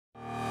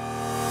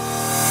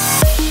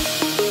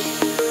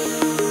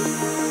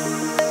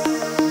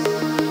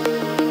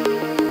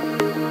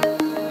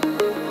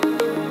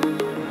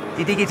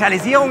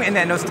Digitalisierung in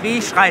der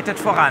Industrie schreitet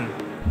voran.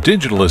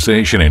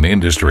 Digitalization in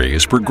industry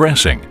is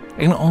progressing,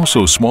 and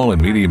also small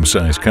and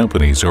medium-sized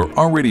companies are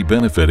already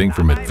benefiting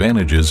from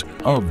advantages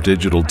of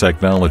digital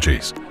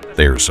technologies.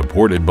 They are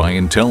supported by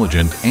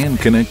intelligent and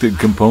connected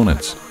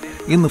components.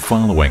 In the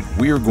following,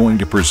 we are going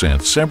to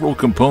present several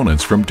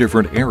components from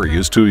different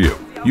areas to you.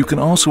 You can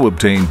also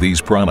obtain these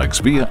products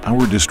via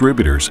our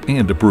distributors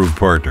and approved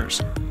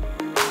partners.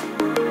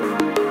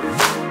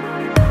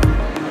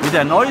 Mit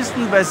der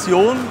neuesten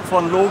Version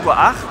von Logo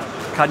 8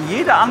 kann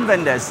jeder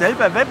Anwender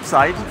selber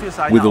Webseiten für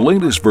seine With the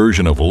latest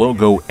version of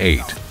Logo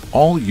 8,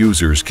 all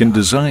users can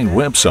design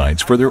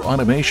websites for their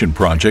automation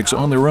projects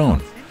on their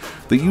own.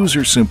 The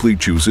user simply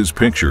chooses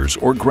pictures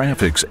or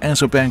graphics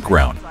as a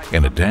background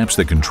and adapts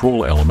the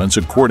control elements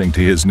according to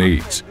his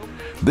needs.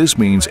 This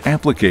means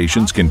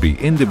applications can be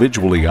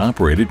individually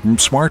operated from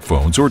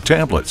smartphones or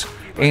tablets.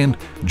 And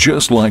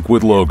just like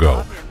with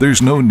Logo,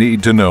 there's no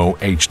need to know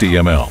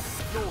HTML.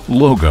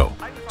 Logo,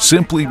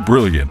 simply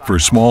brilliant for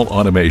small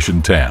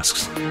automation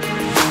tasks.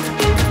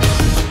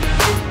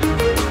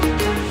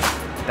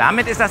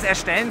 Damit ist das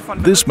Erstellen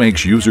von This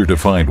makes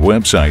user-defined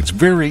websites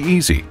very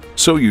easy,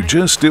 so you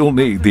just still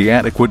need the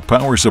adequate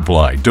power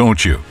supply,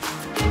 don't you?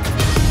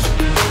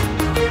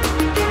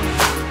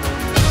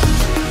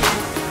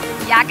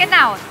 Ja,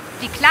 genau.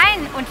 Die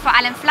kleinen und vor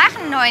allem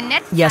flachen neuen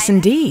Netzteile. Yes,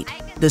 indeed.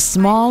 The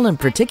small and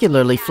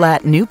particularly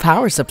flat new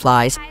power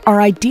supplies are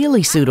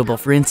ideally suitable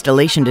for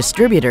installation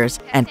distributors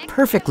and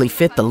perfectly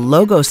fit the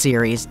Logo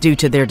series due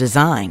to their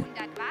design.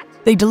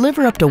 They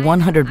deliver up to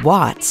 100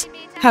 watts,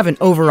 have an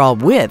overall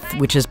width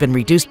which has been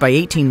reduced by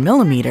 18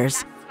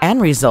 millimeters, and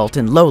result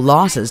in low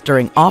losses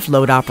during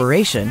off-load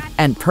operation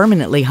and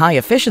permanently high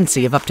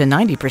efficiency of up to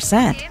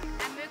 90%.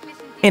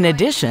 In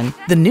addition,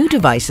 the new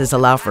devices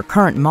allow for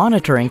current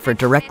monitoring for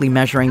directly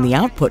measuring the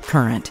output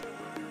current.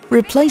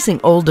 Replacing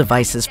old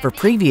devices for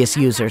previous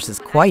users is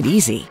quite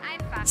easy,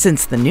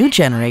 since the new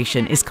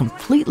generation is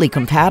completely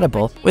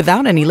compatible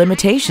without any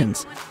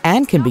limitations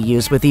and can be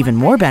used with even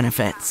more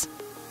benefits.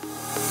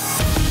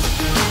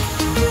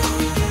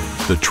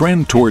 The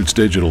trend towards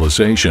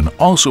digitalization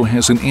also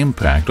has an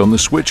impact on the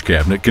switch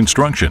cabinet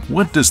construction.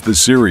 What does the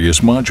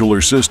SIRIUS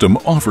modular system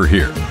offer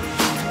here?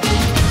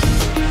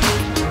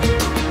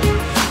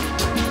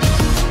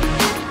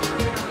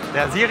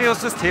 Der SIRIUS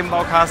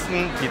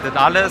Systembaukasten bietet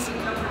alles,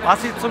 was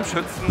Sie zum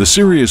Schützen. The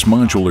SIRIUS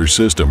modular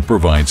system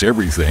provides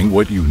everything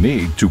what you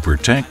need to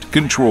protect,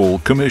 control,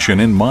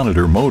 commission, and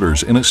monitor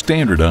motors in a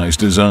standardized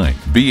design,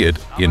 be it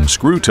in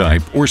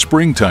screw-type or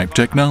spring-type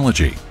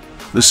technology.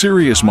 The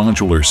SIRIUS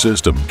modular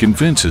system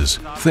convinces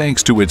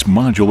thanks to its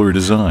modular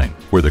design,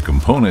 where the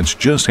components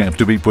just have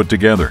to be put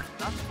together.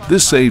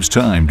 This saves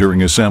time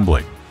during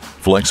assembly.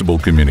 Flexible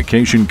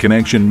communication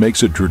connection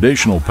makes a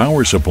traditional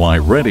power supply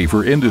ready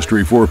for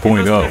Industry 4.0.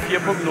 Industry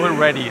 4.0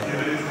 ready.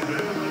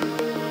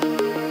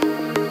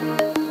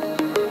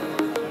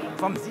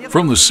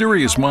 From the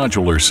SIRIUS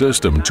modular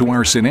system to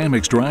our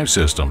SINAMICS drive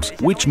systems,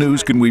 which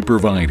news can we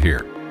provide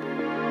here?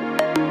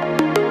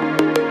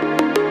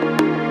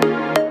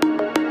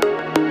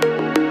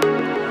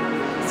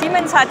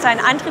 Siemens hat sein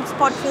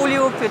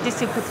Antriebsportfolio für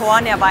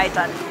Distributoren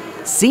erweitert.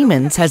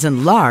 Siemens has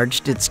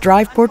enlarged its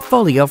drive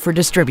portfolio for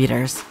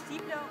distributors.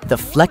 The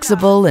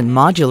flexible and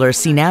modular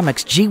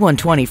SINAMICS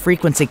G120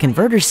 frequency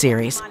converter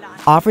series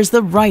offers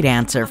the right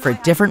answer for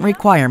different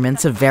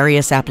requirements of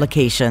various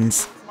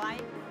applications.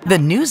 The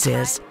news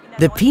is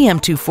the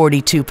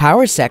PM242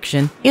 power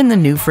section in the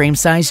new frame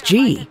size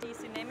G.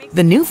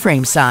 The new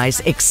frame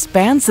size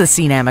expands the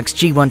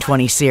SINAMICS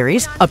G120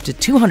 series up to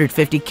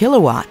 250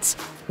 kilowatts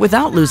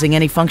without losing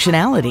any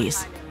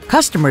functionalities.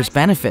 Customers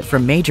benefit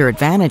from major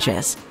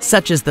advantages,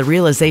 such as the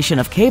realization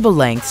of cable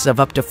lengths of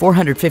up to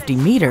 450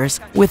 meters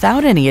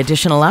without any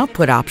additional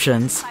output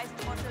options.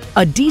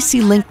 A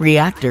DC link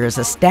reactor is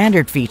a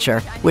standard feature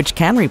which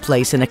can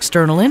replace an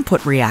external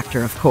input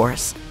reactor, of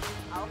course.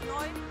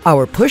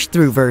 Our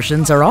push-through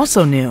versions are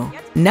also new,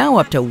 now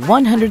up to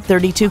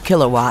 132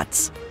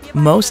 kilowatts.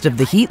 Most of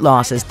the heat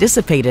loss is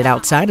dissipated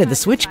outside of the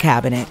switch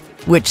cabinet,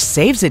 which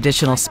saves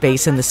additional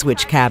space in the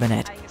switch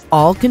cabinet.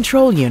 All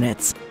control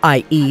units,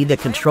 i.e. the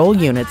control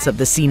units of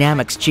the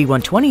SINAMICS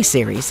G120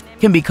 series,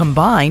 can be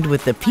combined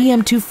with the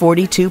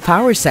PM242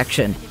 power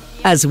section,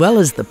 as well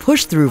as the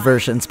push-through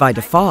versions by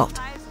default.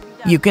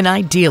 You can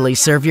ideally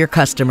serve your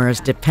customers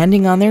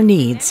depending on their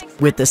needs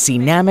with the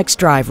SINAMICS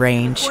drive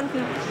range.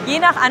 Je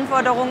nach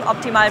Anforderung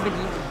optimal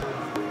bedienen.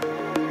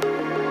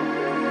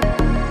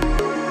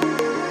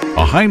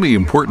 A highly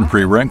important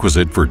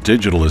prerequisite for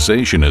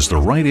digitalization is the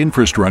right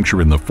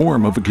infrastructure in the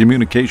form of a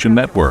communication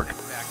network.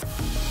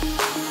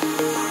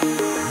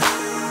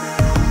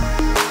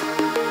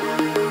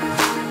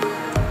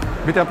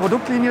 Mit der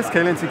Produktlinie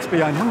SCALANCE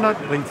XB100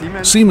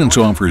 bringt Siemens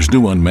offers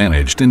new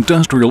unmanaged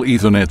industrial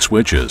Ethernet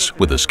switches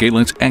with a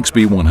SCALANCE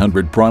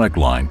XB100 product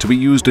line to be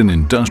used in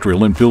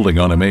industrial and building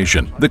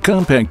automation. The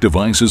compact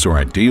devices are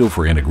ideal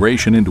for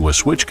integration into a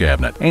switch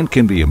cabinet and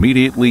can be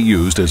immediately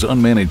used as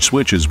unmanaged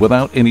switches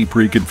without any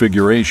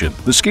pre-configuration.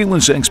 The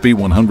SCALANCE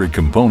XB100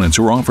 components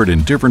are offered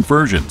in different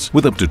versions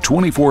with up to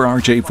 24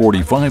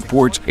 RJ45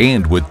 ports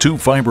and with 2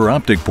 fiber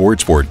optic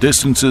ports for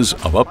distances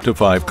of up to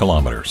 5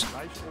 kilometers.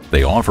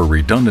 They offer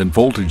redundant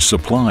voltage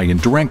supply in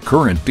direct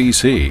current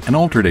DC and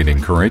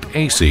alternating current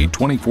AC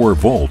 24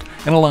 volt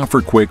and allow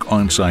for quick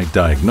on-site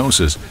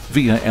diagnosis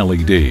via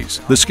LEDs.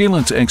 The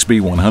SCALANCE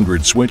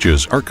XB100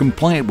 switches are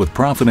compliant with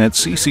Profinet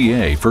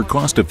CCA for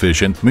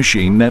cost-efficient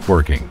machine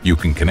networking. You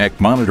can connect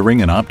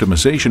monitoring and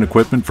optimization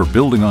equipment for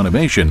building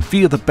automation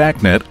via the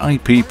BACnet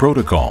IP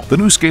protocol. The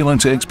new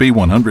SCALANCE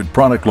XB100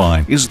 product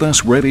line is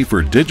thus ready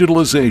for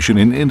digitalization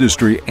in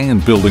industry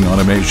and building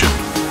automation.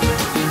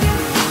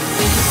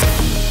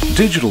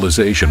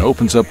 Digitalization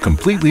opens up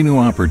completely new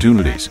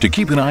opportunities to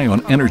keep an eye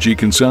on energy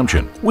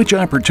consumption. Which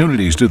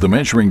opportunities do the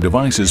measuring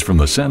devices from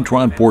the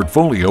SENTRON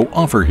Portfolio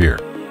offer here?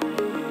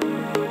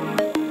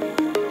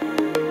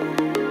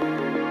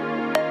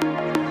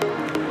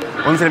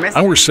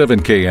 Our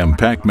 7km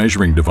pack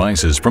measuring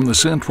devices from the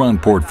SENTRON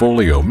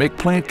Portfolio make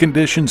plant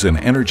conditions and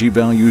energy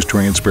values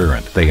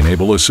transparent. They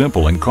enable a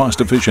simple and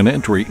cost-efficient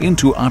entry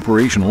into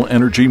operational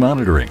energy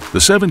monitoring. The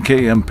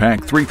 7km pack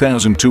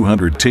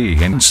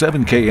 3200T and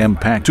 7km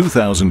pack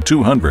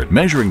 2200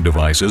 measuring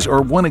devices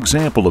are one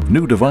example of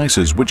new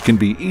devices which can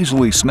be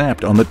easily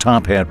snapped on the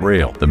top hat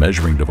rail. The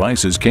measuring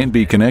devices can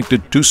be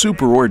connected to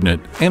superordinate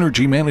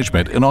energy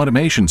management and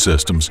automation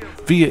systems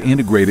via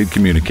integrated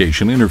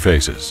communication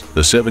interfaces.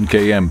 The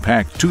 7km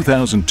pack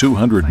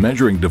 2200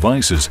 measuring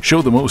devices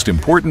show the most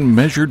important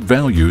measured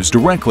values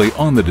directly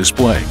on the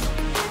display.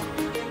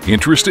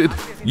 Interested?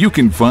 You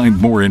can find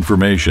more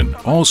information,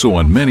 also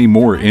on many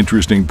more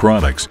interesting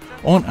products,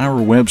 on our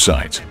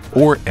websites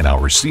or at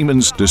our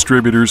Siemens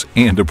distributors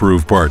and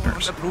approved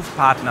partners. Approved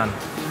Partnern.